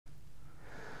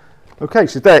Okay,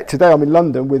 so today I'm in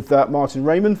London with Martin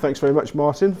Raymond. Thanks very much,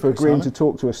 Martin, for agreeing to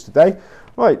talk to us today.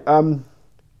 Right, how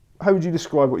would you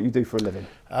describe what you do for a living?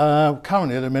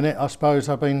 Currently at the minute, I suppose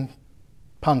I've been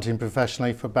punting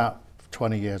professionally for about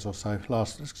 20 years or so,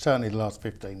 certainly the last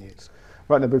 15 years.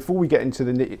 Right, now before we get into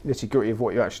the nitty-gritty of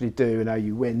what you actually do and how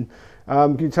you win,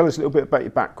 can you tell us a little bit about your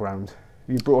background?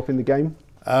 Were you brought up in the game?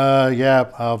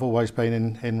 Yeah, I've always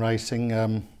been in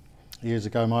racing. Years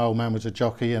ago my old man was a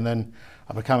jockey, and then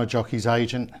I became a jockey's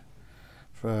agent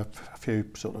for a few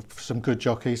some good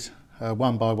jockeys.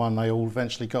 One by one they all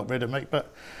eventually got rid of me,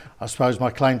 but I suppose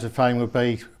my claim to fame would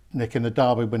be nicking the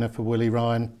Derby winner for Willie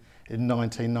Ryan in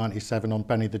 1997 on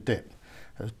Benny the Dip.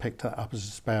 I picked that up as a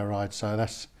spare ride, so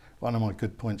that's one of my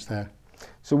good points there.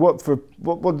 So what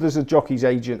does a jockey's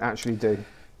agent actually do?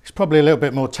 It's probably a little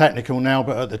bit more technical now,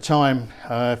 but at the time,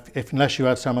 unless you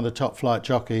had some of the top flight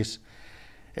jockeys,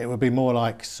 it would be more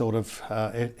like telesales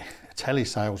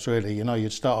really. You know,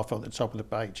 you'd start off at the top of the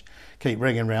page, keep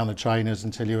ringing around the trainers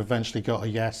until you eventually got a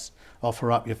yes,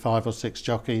 offer up your 5 or 6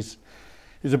 jockeys.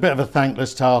 It was a bit of a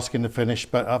thankless task in the finish,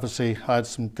 but obviously I had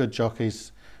some good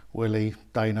jockeys, Willie,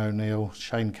 Dane O'Neill,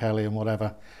 Shane Kelly and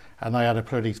whatever, and they had a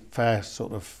pretty fair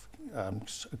a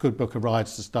good book of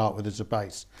rides to start with as a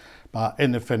base. But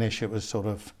in the finish it was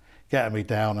getting me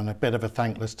down and a bit of a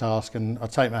thankless task, and I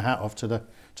take my hat off to the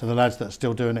lads that are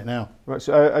still doing it now. Right,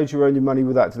 so how do you earn your money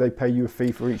with that? Do they pay you a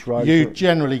fee for each ride? You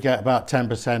generally get about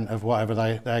 10% of whatever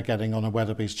they're getting on a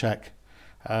Weatherby's check.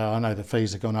 I know the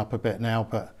fees have gone up a bit now,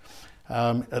 but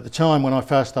at the time when I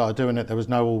first started doing it, there was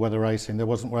no all-weather racing. There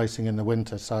wasn't racing in the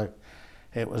winter, so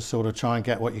it was try and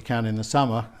get what you can in the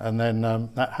summer, and then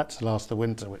that had to last the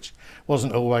winter, which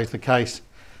wasn't always the case.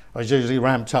 I was usually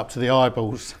ramped up to the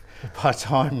eyeballs by the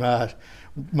time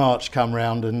March come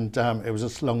round, and it was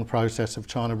a long process of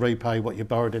trying to repay what you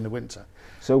borrowed in the winter.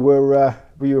 So were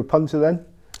you a punter then?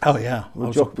 Oh yeah.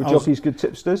 Were jockeys good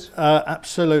tipsters?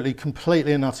 Absolutely,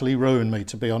 completely and utterly ruined me,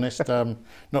 to be honest. Not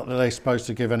that they're supposed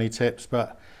to give any tips,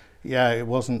 but yeah, it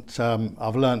wasn't.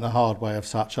 I've learnt the hard way of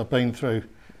such. I've been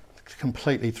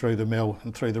completely through the mill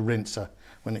and through the rinser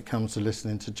when it comes to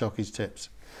listening to jockeys' tips.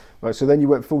 Right, so then you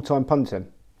went full-time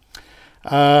punting?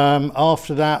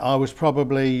 After that I was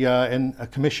probably in a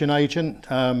commission agent.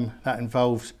 That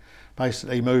involved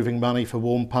basically moving money for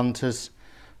warm punters.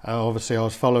 Obviously I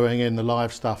was following in the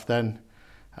live stuff then,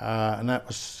 and that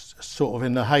was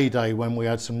in the heyday when we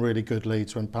had some really good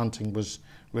leads, when punting was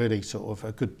really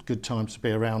a good time to be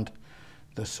around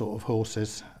the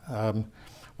horses.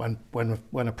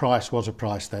 When a price was a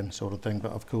price then, thing,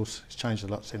 but of course it's changed a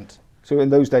lot since. So in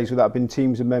those days would that have been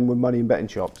teams of men with money in betting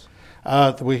shops?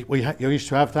 You used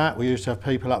to have that. We used to have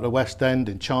people up the West End,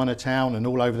 in Chinatown and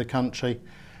all over the country,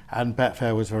 and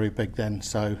Betfair was very big then,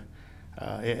 so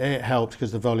it helped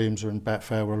because the volumes in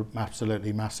Betfair were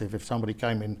absolutely massive. If somebody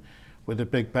came in with a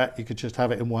big bet, you could just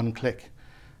have it in one click,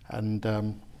 and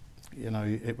you know,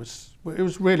 it was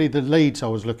really the leads I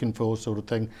was looking for,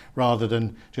 thing, rather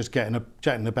than just getting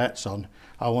the bets on.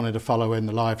 I wanted to follow in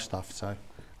the live stuff, so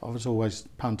I was always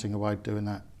punting away doing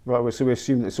that. Right, well, so we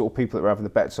assume that people that are having the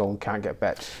bets on can't get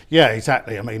bets. Yeah,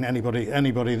 exactly. I mean,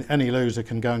 any loser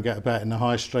can go and get a bet in the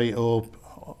high street or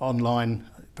online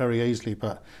very easily,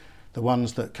 but the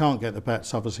ones that can't get the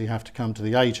bets obviously have to come to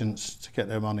the agents to get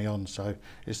their money on, so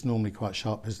it's normally quite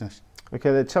sharp business.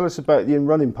 Okay, then tell us about the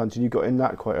in-running punting. You got in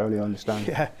that quite early, I understand.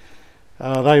 Yeah,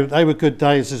 they were good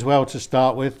days as well to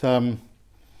start with.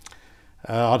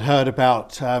 I'd heard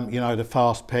about you know, the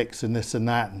fast picks and this and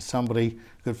that, and somebody,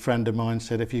 a good friend of mine,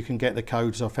 said if you can get the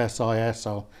codes off SIS,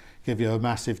 I'll give you a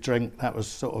massive drink. That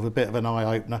was a bit of an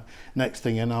eye-opener. Next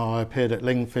thing you know, I appeared at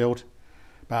Lingfield.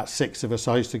 About 6 of us.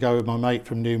 I used to go with my mate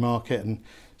from Newmarket and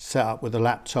set up with a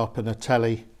laptop and a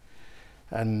telly,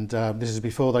 and this is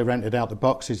before they rented out the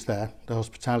boxes there, the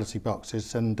hospitality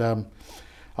boxes, and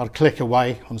I'd click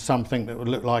away on something that would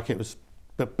look like it was,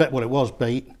 bet what it was,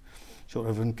 beat,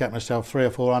 and get myself 300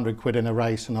 or 400 quid in a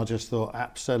race, and I just thought,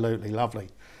 absolutely lovely.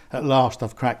 At last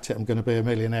I've cracked it, I'm going to be a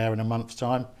millionaire in a month's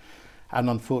time. And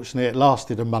unfortunately it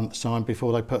lasted a month's time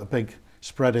before they put a big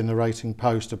spread in the Racing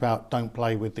Post about don't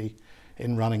play with the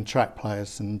in-running track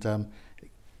players, and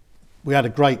we had a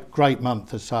great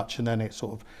month as such, and then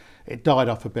it died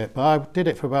off a bit, but I did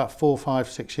it for about 4, 5,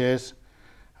 6 years.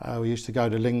 We used to go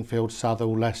to Lingfield,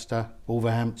 Southall, Leicester,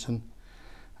 Wolverhampton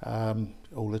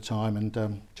all the time,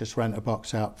 and just rent a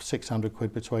box out for 600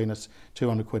 quid between us,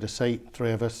 200 quid a seat,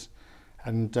 3 of us,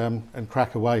 and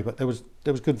crack away. But there was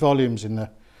good volumes in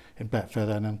Betfair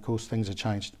then, and of course things have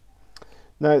changed.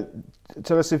 Now,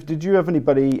 tell us, did you have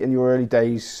anybody in your early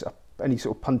days, any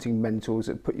punting mentors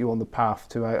that put you on the path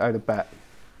to how to bet?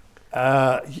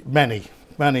 Many.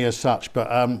 many as such,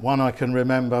 but one I can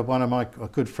remember, a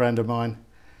good friend of mine,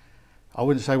 I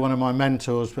wouldn't say one of my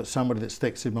mentors, but somebody that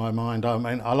sticks in my mind. I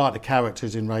mean, I like the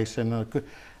characters in racing.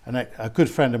 A good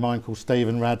friend of mine called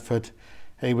Stephen Radford,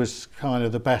 he was kind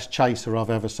of the best chaser I've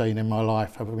ever seen in my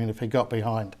life. I mean, if he got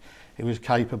behind, he was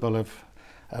capable of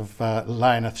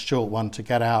laying a short one to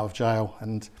get out of jail.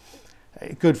 And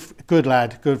good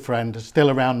lad, good friend, still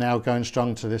around now, going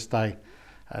strong to this day.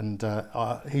 And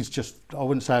he's just, I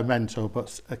wouldn't say a mentor,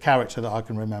 but a character that I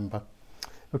can remember.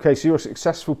 Okay, so you're a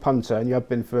successful punter and you have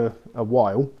been for a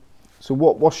while. So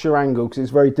what's your angle? Because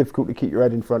it's very difficult to keep your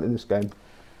head in front in this game.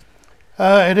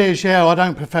 It is, yeah. I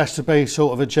don't profess to be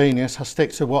sort of a genius. I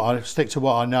stick to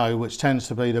what I know, which tends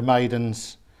to be the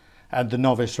maidens and the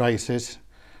novice races.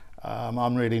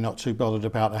 I'm really not too bothered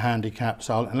about the handicap,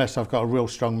 so unless I've got a real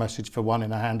strong message for one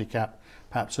in a handicap,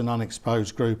 perhaps an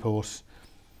unexposed group horse,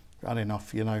 running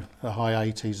off, you know, the high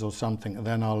 80s or something, and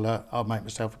then I'll make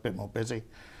myself a bit more busy.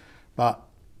 But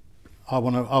I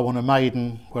want a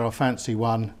maiden where I fancy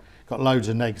one, got loads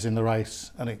of negs in the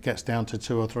race, and it gets down to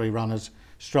 2 or 3 runners.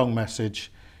 Strong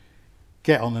message,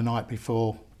 get on the night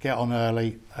before, get on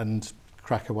early and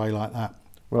crack away like that.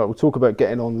 Right, we'll talk about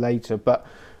getting on later, but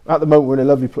at the moment we're in a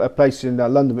lovely place in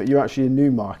London, but you're actually in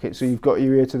Newmarket, so you've got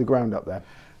your ear to the ground up there.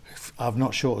 I'm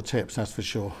not short of tips, that's for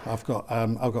sure. I've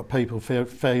got people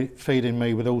feeding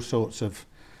me with all sorts of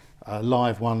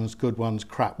live ones, good ones,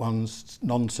 crap ones,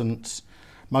 nonsense.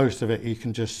 Most of it you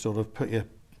can just sort of put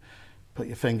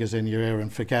your fingers in your ear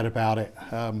and forget about it.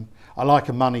 I like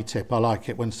a money tip. I like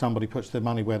it when somebody puts their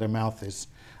money where their mouth is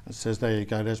and says, there you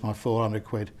go, there's my 400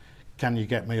 quid. Can you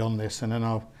get me on this? And then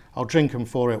I'll drink them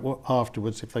for it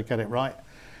afterwards if they get it right.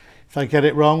 If they get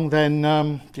it wrong, then,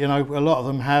 you know, a lot of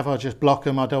them have. I just block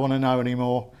them. I don't want to know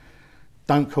anymore.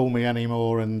 Don't call me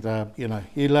anymore. And, you know,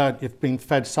 you've been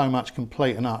fed so much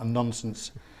complete and utter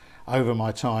nonsense over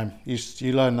my time.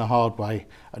 You learn the hard way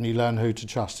and you learn who to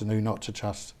trust and who not to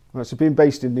trust. Right, so being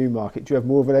based in Newmarket, do you have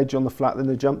more of an edge on the flat than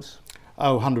the jumps?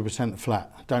 Oh, 100% the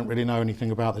flat. Don't really know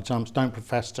anything about the jumps, don't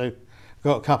profess to. I've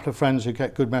got a couple of friends who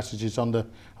get good messages on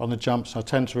the jumps. I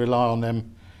tend to rely on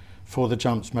them for the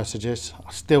jumps messages.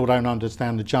 I still don't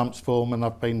understand the jumps form, and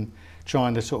I've been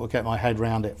trying to sort of get my head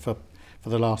around it for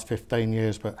the last 15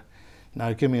 years, but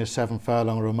no, give me a 7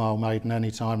 furlong or a mile maiden any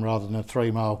time rather than a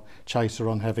 3 mile chaser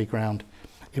on heavy ground.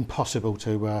 Impossible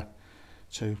to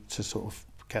sort of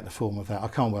get the form of that. I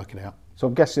can't work it out. So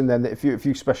I'm guessing then that if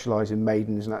you specialise in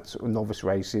maidens and that sort of novice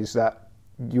races, that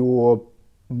you're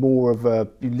more of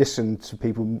you listen to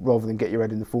people rather than get your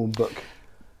head in the form book.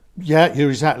 Yeah, you're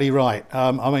exactly right.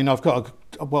 I mean, I've got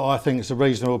what I think is a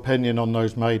reasonable opinion on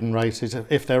those maiden races.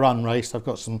 If they're unraced, I've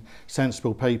got some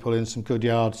sensible people in some good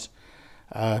yards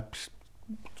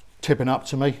tipping up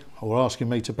to me or asking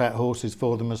me to bet horses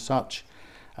for them as such.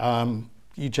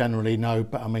 You generally know,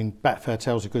 but I mean, Betfair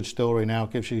tells a good story now,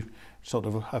 gives you sort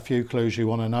of a few clues you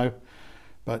want to know.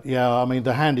 But yeah, I mean,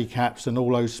 the handicaps and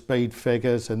all those speed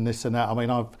figures and this and that. I mean,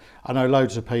 I know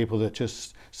loads of people that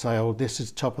just say, oh, this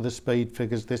is top of the speed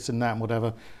figures, this and that and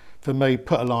whatever. For me,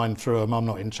 put a line through them. I'm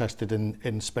not interested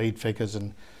in speed figures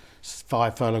and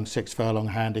 5 furlong, 6 furlong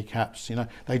handicaps. You know,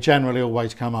 they generally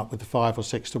always come up with the 5 or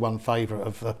 6 to 1 favourite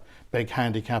of the big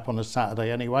handicap on a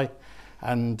Saturday anyway.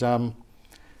 And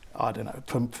I don't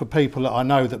know, for people that I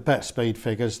know that bet speed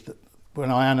figures,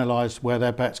 when I analyse where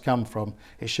their bets come from,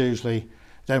 it's usually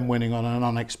them winning on an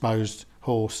unexposed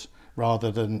horse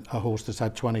rather than a horse that's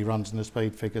had 20 runs in the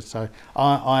speed figures. So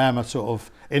I am a sort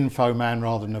of info man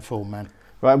rather than a form man.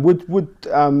 Right, and would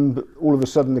all of a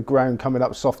sudden the ground coming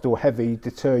up soft or heavy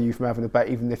deter you from having a bet,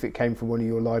 even if it came from one of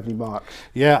your lively marks?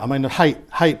 Yeah, I mean, I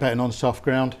hate betting on soft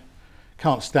ground.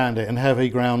 Can't stand it. And heavy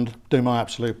ground do my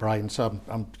absolute brain. So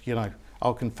I'm you know,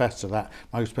 I'll confess to that.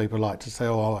 Most people like to say,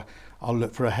 oh, I'll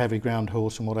look for a heavy ground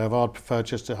horse and whatever. I'd prefer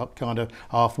just to kind of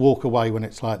half walk away when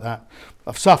it's like that.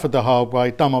 I've suffered the hard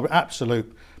way, done my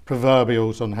absolute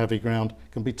proverbials on heavy ground.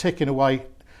 Can be ticking away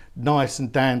nice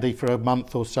and dandy for a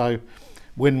month or so.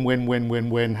 Win, win, win,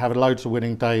 win, win. Have loads of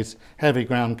winning days. Heavy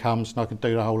ground comes and I can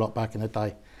do the whole lot back in a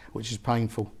day, which is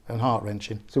painful and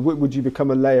heart-wrenching. So would you become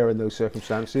a layer in those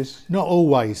circumstances? Not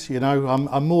always, you know.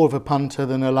 I'm more of a punter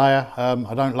than a layer.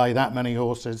 I don't lay that many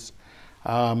horses.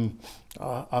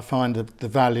 I find that the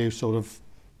value sort of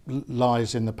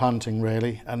lies in the punting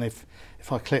really, and if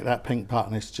I click that pink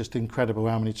button, it's just incredible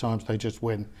how many times they just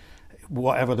win.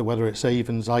 Whether it's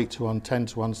evens, 8 to 1, 10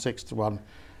 to 1, 6 to 1,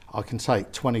 I can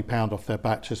take £20 off their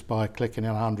back just by clicking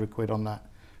in 100 quid on that.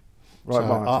 Right, so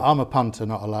I'm a punter,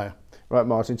 not a layer. Right,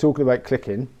 Martin, talking about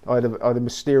clicking, I had a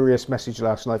mysterious message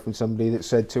last night from somebody that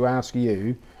said to ask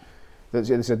you, that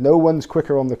said no one's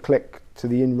quicker on the click to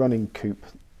the in-running coupe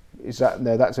Is that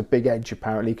no? That's a big edge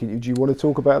apparently. Do you want to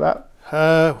talk about that?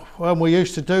 Well, we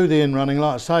used to do the in-running,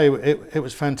 like I say, it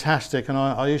was fantastic, and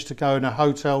I used to go in a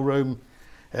hotel room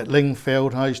at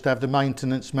Lingfield. I used to have the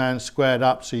maintenance man squared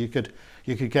up, so you could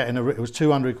get in it was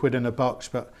 200 quid in a box,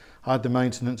 but I had the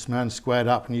maintenance man squared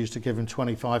up and used to give him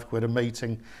 25 quid a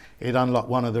meeting. He'd unlock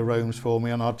one of the rooms for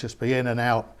me, and I'd just be in and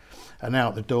out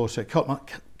the door. So it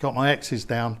got my exes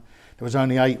down. There was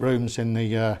only 8 rooms in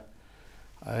the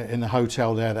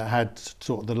hotel there that had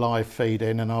sort of the live feed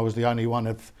in, and I was the only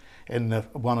one in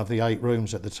one of the 8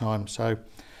 rooms at the time. So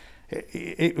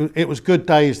it was good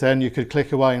days then. You could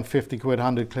click away in 50 quid,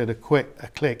 100 quid a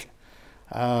click,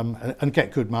 and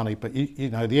get good money. But you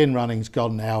know, the in-running's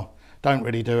gone now. Don't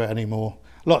really do it anymore.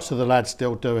 Lots of the lads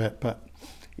still do it, but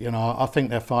you know, I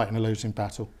think they're fighting a losing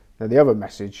battle. Now the other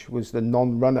message was the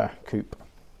non-runner coupe.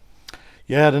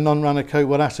 Yeah, the non-runner coupe.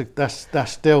 Well,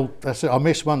 that's still. I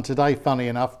missed one today, funny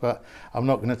enough, but I'm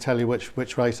not going to tell you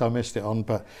which race I missed it on.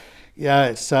 But yeah,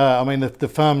 it's. I mean, the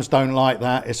firms don't like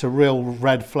that. It's a real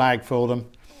red flag for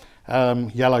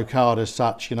them. Yellow card as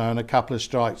such, you know, and a couple of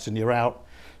strikes and you're out.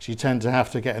 So you tend to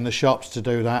have to get in the shops to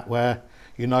do that, where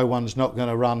you know one's not going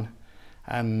to run.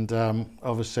 And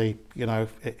obviously, you know,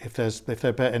 if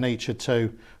they're betting each or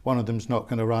 2, one of them's not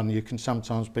going to run. You can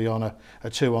sometimes be on a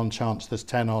 2-on chance. There's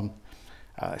 10 on.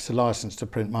 It's a license to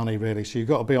print money, really. So you've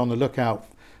got to be on the lookout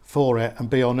for it and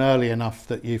be on early enough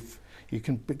that you've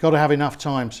got to have enough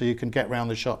time so you can get round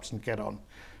the shops and get on.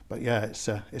 But yeah, it's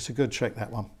a good trick,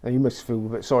 that one. And you must feel a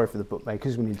bit sorry for the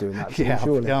bookmakers when you're doing that. Yeah,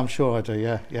 surely. Yeah, I'm sure I do.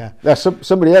 Yeah. There's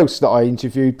somebody else that I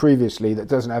interviewed previously that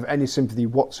doesn't have any sympathy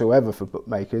whatsoever for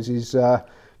bookmakers. Is a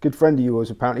good friend of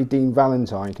yours, apparently, Dean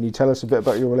Valentine. Can you tell us a bit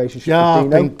about your relationship with Dean? Yeah, I've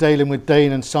been dealing with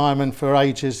Dean and Simon for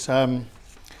ages.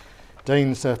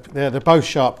 Dean's they're both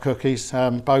sharp cookies.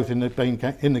 Both been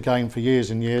in the game for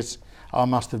years and years. I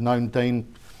must have known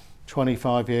Dean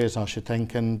 25 years, I should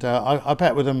think, and I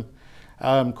bet with him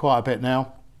quite a bit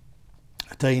now.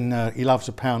 Dean, he loves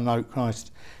a pound note.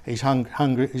 Christ, he's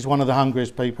hungry. He's one of the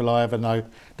hungriest people I ever know.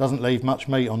 Doesn't leave much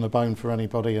meat on the bone for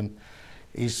anybody. And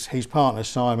his partner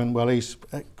Simon, well, he's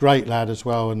a great lad as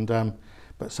well, and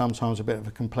but sometimes a bit of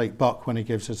a complete buck when he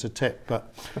gives us a tip.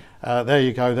 But there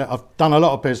you go. I've done a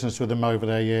lot of business with them over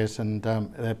their years, and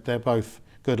they're both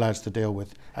good lads to deal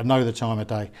with and know the time of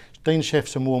day. Dean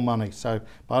shifts and more money, so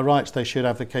by rights they should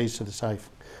have the keys to the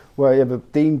safe. Well, yeah,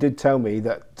 but Dean did tell me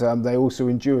that they also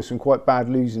endure some quite bad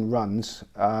losing runs.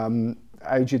 How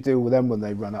do you deal with them when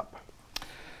they run up?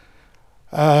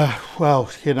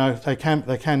 Well, you know, it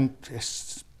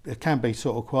can be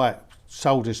sort of quite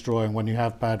soul destroying when you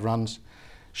have bad runs.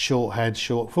 Short head,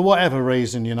 for whatever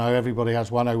reason, you know, everybody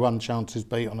has 101 chances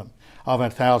beat on them. I've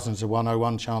had thousands of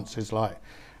 101 chances, like,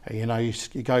 you know, you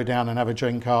go down and have a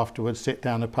drink afterwards, sit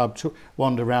down the pub,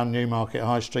 wander around Newmarket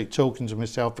High Street talking to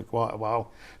myself for quite a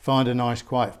while, find a nice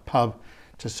quiet pub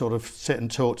to sort of sit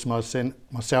and talk to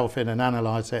myself in and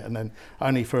analyse it, and then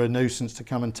only for a nuisance to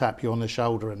come and tap you on the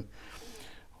shoulder and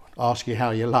ask you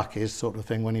how your luck is, sort of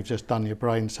thing, when you've just done your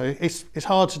brain. So it's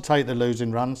hard to take the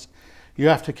losing runs. You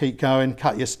have to keep going,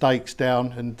 cut your stakes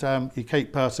down, and you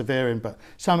keep persevering, but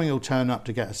something will turn up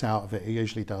to get us out of it. It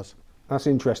usually does. That's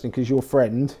interesting, because your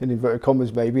friend, in inverted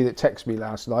commas maybe, that texted me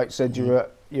last night said you're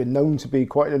known to be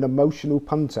quite an emotional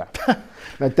punter.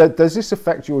 Now, does this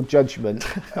affect your judgment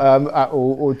at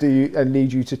all, or do you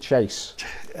lead you to chase?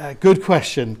 Good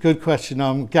question.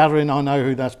 I'm gathering I know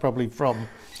who that's probably from.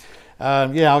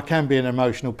 Yeah, I can be an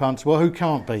emotional punter. Well, who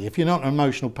can't be? If you're not an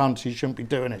emotional punter, you shouldn't be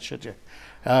doing it, should you?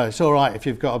 It's all right if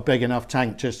you've got a big enough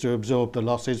tank just to absorb the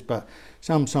losses, but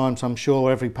sometimes I'm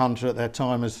sure every punter at their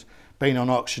time has been on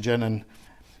oxygen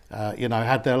and you know,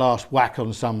 had their last whack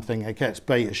on something. It gets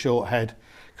beat a short head.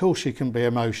 Of course you can be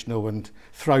emotional and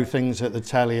throw things at the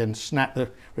telly and snap the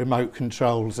remote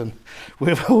controls, and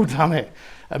we've all done it,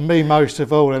 and me most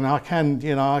of all. And I can,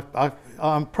 you know,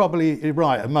 I'm probably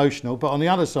right, emotional, but on the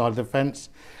other side of the fence,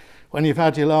 when you've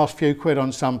had your last few quid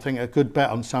on something, a good bet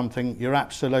on something, your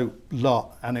absolute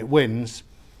lot, and it wins,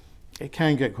 it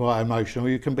can get quite emotional.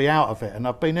 You can be out of it, and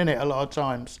I've been in it a lot of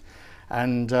times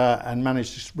and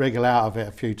managed to wriggle out of it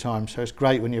a few times. So it's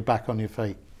great when you're back on your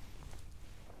feet.